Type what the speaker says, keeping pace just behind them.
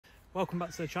Welcome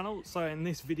back to the channel. So in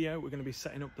this video we're going to be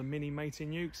setting up the mini mating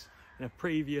nukes. In a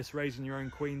previous raising your own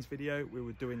queens video we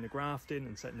were doing the grafting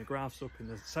and setting the grafts up in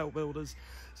the cell builders.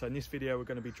 So in this video we're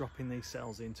going to be dropping these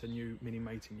cells into new mini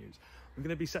mating nukes. We're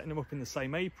going to be setting them up in the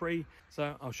same apiary,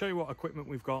 so I'll show you what equipment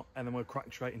we've got and then we'll crack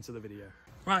straight into the video.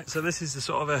 Right, so this is the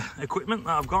sort of equipment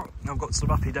that I've got. I've got some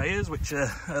happy dayers, which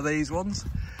are these ones,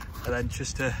 and then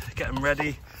just to get them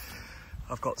ready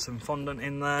I've got some fondant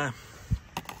in there,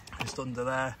 just under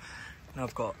there. And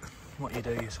I've got what you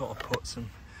do, you sort of put some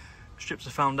strips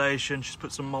of foundation, just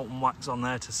put some molten wax on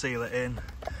there to seal it in.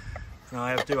 Now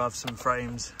I do have some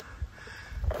frames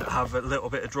that have a little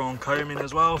bit of drawn combing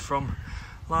as well from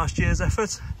last year's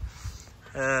effort.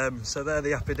 So they're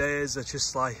the Apideas, they're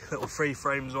just like little free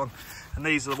frames on, and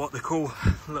these are what they call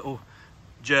little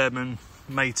German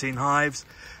mating hives.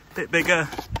 A bit bigger,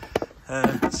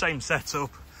 same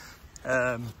setup,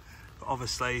 but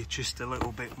obviously just a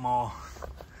little bit more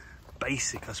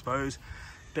basic, I suppose.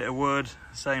 Bit of wood,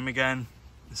 same again,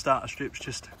 the starter strips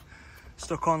just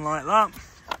stuck on like that,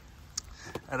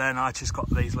 and then I just got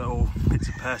these little bits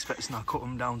of perspex and I cut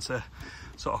them down to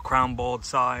sort of crown board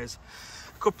size.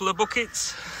 A couple of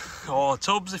buckets or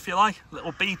tubs if you like, a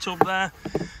little bee tub there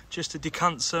just to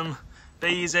decant some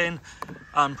bees in,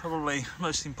 and probably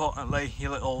most importantly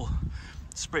your little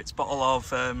spritz bottle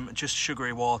of just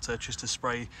sugary water just to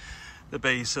spray the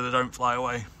bees so they don't fly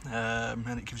away,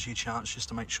 and it gives you a chance just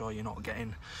to make sure you're not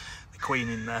getting the queen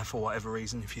in there for whatever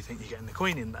reason if you think you're getting the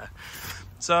queen in there.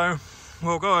 So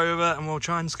we'll go over and we'll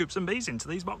try and scoop some bees into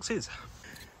these boxes.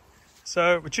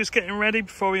 So we're just getting ready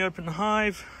before we open the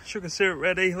hive. Sugar syrup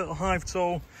ready, little hive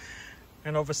tool,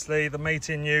 and obviously the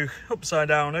mating nuke upside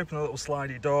down, open a little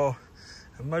slidey door,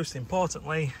 and most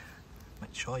importantly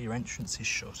make sure your entrance is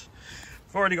shut.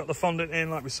 We've already got the fondant in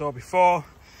like we saw before,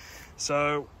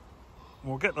 so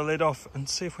we'll get the lid off and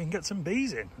see if we can get some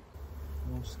bees in.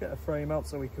 We'll just get a frame out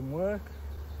so we can work.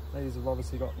 These have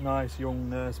obviously got nice young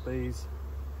nurse bees,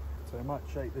 so I might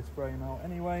shake this frame out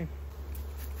anyway.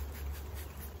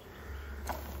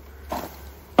 You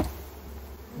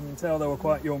can tell they were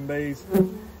quite young bees.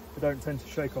 We don't tend to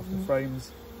shake off the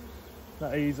frames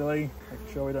that easily.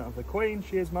 Make sure we don't have the queen.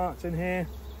 She is marked in here.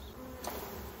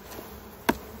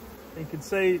 You can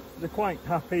see they're quite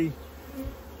happy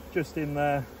just in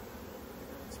there.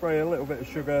 Spray a little bit of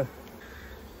sugar.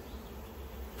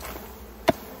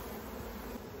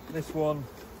 This one,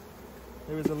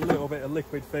 there is a little bit of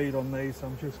liquid feed on these, so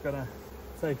I'm just going to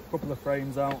take a couple of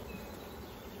frames out.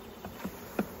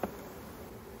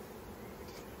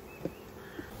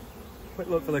 Quick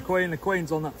look for the queen. The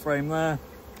queen's on that frame there,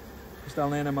 just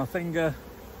down the end of my finger,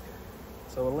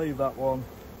 so we'll leave that one.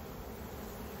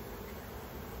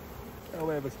 A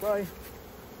bit of a spray.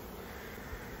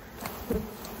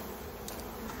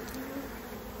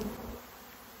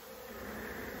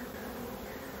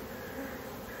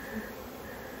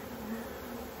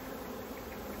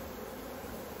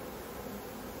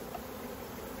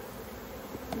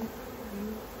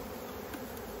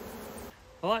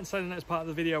 I'd like to say the next part of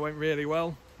the video went really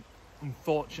well.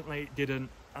 Unfortunately it didn't,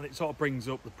 and it sort of brings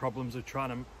up the problems of trying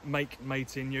to make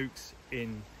mating nukes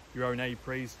in your own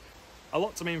apiaries. I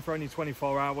locked them in for only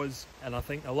 24 hours, and I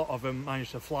think a lot of them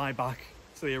managed to fly back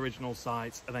to the original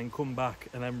site and then come back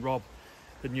and then rob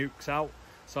the nukes out.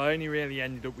 So I only really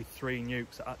ended up with 3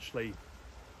 nukes that actually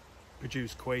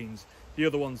produced queens. The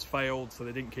other ones failed, so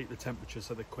they didn't keep the temperature,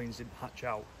 so the queens didn't hatch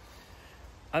out.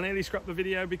 I nearly scrapped the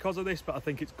video because of this, but I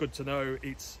think it's good to know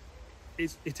it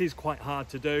is quite hard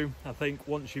to do. I think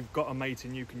once you've got a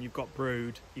mating nuke and you've got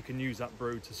brood, you can use that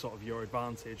brood to sort of your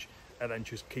advantage and then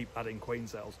just keep adding queen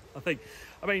cells. I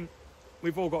mean,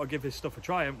 we've all got to give this stuff a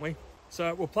try, haven't we?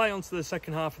 So we'll play on to the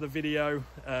second half of the video.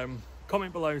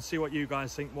 Comment below and see what you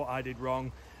guys think, what I did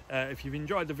wrong. If you've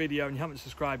enjoyed the video and you haven't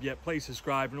subscribed yet, please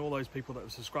subscribe, and all those people that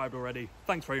have subscribed already,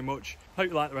 thanks very much. Hope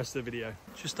you like the rest of the video.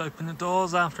 Just open the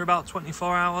doors after about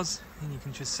 24 hours and you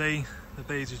can just see the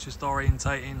bees are just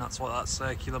orientating. That's what that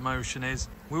circular motion is.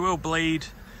 We will bleed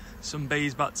some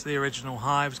bees back to the original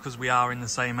hives because we are in the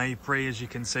same apiary, as you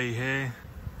can see here.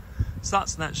 So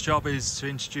that's the next job, is to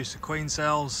introduce the queen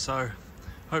cells. So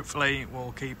hopefully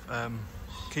we'll keep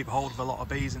hold of a lot of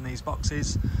bees in these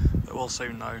boxes, but we'll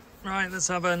soon know. Right, let's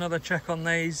have another check on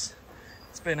these.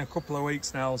 It's been a couple of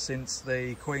weeks now since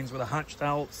the queens were hatched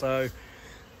out, so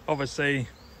obviously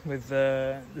with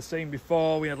the scene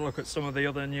before we had a look at some of the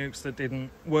other nukes that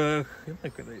didn't work.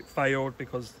 It failed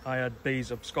because I had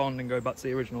bees abscond and go back to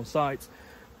the original site.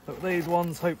 But with these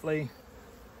ones, hopefully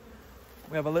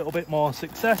we have a little bit more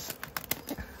success.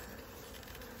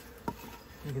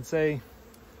 You can see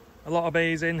a lot of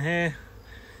bees in here.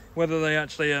 Whether they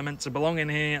actually are meant to belong in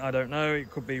here, I don't know. It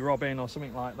could be robbing or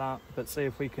something like that. But see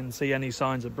if we can see any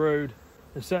signs of brood.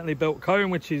 They've certainly built comb,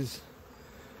 which is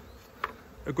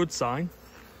a good sign.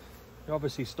 They're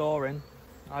obviously storing.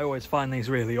 I always find these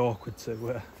really awkward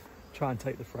to try and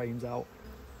take the frames out.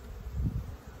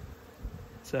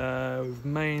 So we've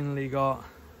mainly got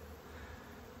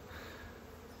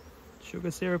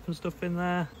sugar syrup and stuff in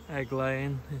there, egg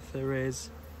laying if there is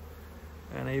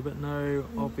any, but no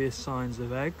obvious signs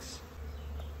of eggs.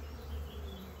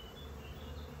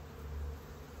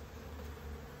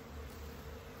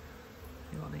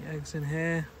 You got any eggs in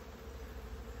here?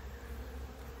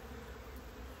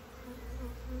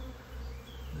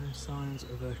 No signs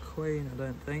of a queen, I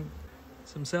don't think.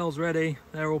 Some cells ready,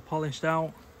 they're all polished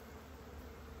out.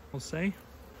 We'll see.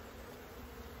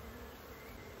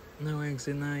 No eggs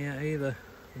in there yet either.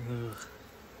 Ugh.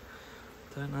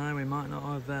 Don't know, we might not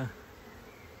have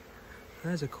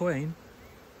there's a queen.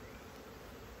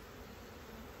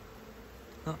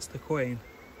 That's the queen.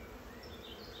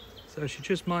 So she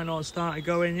just might not have started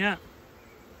going yet.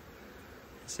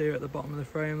 See her at the bottom of the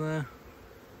frame there.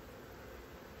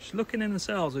 She's looking in the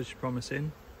cells, which is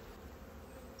promising.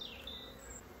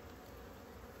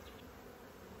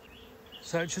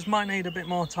 So it just might need a bit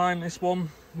more time, this one.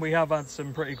 We have had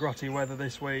some pretty grotty weather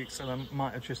this week, so I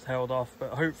might have just held off, but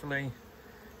hopefully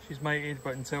she's mated.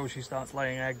 But until she starts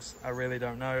laying eggs, I really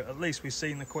don't know. At least we've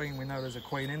seen the queen, we know there's a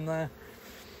queen in there.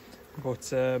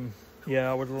 But yeah,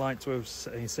 I would have liked to have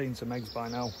seen some eggs by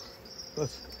now.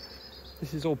 But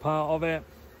this is all part of it.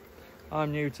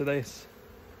 I'm new to this.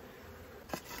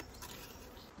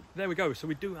 There we go, so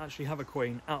we do actually have a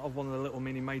queen out of one of the little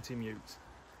mini mating mukes.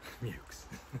 Mukes.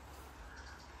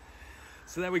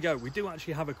 So there we go, we do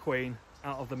actually have a queen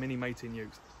out of the mini mating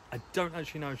nukes. I don't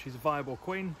actually know if she's a viable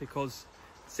queen because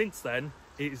since then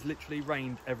it has literally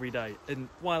rained every day, and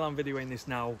while I'm videoing this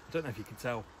now, I don't know if you can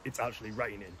tell, it's actually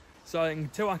raining. So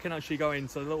until I can actually go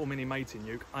into the little mini mating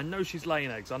nuke, I know she's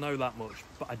laying eggs, I know that much,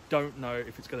 but I don't know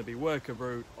if it's going to be worker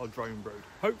brood or drone brood.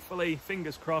 Hopefully,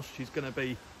 fingers crossed, she's going to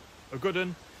be a good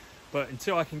one, but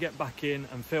until I can get back in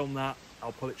and film that,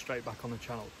 I'll pull it straight back on the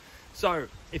channel. So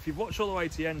if you've watched all the way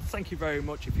to the end, thank you very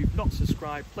much. If you've not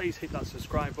subscribed, please hit that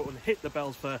subscribe button, hit the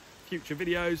bells for future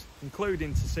videos,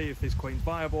 including to see if this queen's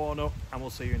viable or not, and we'll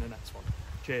see you in the next one.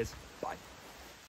 Cheers, bye.